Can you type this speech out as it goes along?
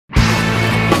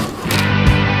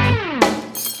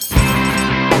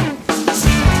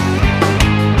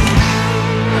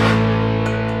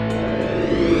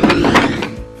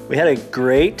We had a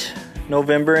great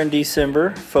November and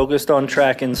December, focused on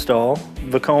track install.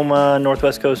 Vekoma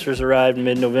Northwest Coasters arrived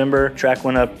mid-November. Track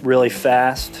went up really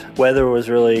fast. Weather was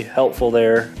really helpful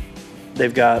there.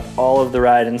 They've got all of the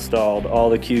ride installed, all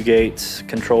the queue gates,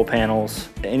 control panels.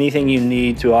 Anything you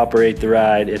need to operate the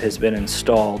ride, it has been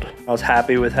installed. I was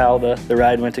happy with how the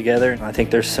ride went together. I think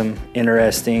there's some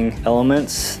interesting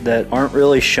elements that aren't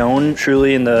really shown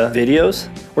truly in the videos.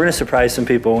 We're gonna surprise some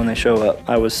people when they show up.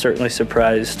 I was certainly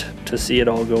surprised to see it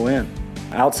all go in.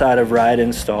 Outside of ride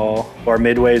install, our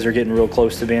midways are getting real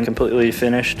close to being completely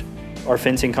finished. Our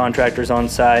fencing contractors on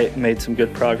site made some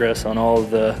good progress on all of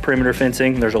the perimeter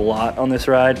fencing. There's a lot on this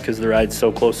ride because the ride's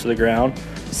so close to the ground.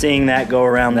 Seeing that go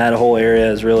around that whole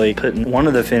area is really putting one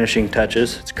of the finishing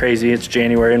touches. It's crazy, it's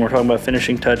January and we're talking about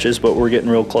finishing touches, but we're getting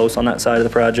real close on that side of the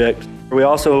project. We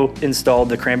also installed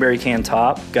the cranberry can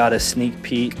top, got a sneak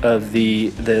peek of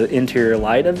the interior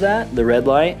light of that, the red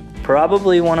light.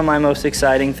 Probably one of my most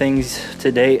exciting things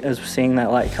to date is seeing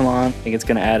that light come on. I think it's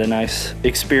gonna add a nice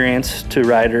experience to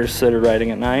riders that are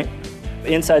riding at night.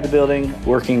 Inside the building,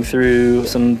 working through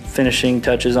some finishing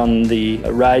touches on the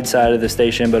ride side of the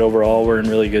station, but overall we're in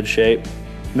really good shape.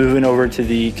 Moving over to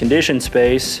the condition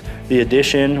space, the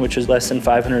addition, which is less than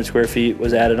 500 square feet,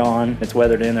 was added on. It's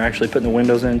weathered in. They're actually putting the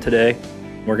windows in today.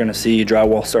 We're gonna see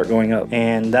drywall start going up,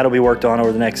 and that'll be worked on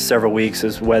over the next several weeks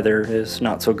as weather is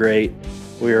not so great.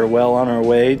 We are well on our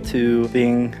way to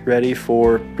being ready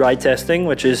for ride testing,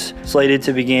 which is slated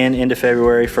to begin end of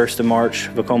February, 1st of March.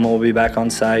 Vekoma will be back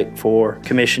on site for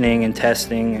commissioning and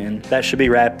testing, and that should be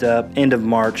wrapped up end of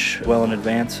March, well in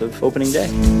advance of opening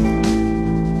day.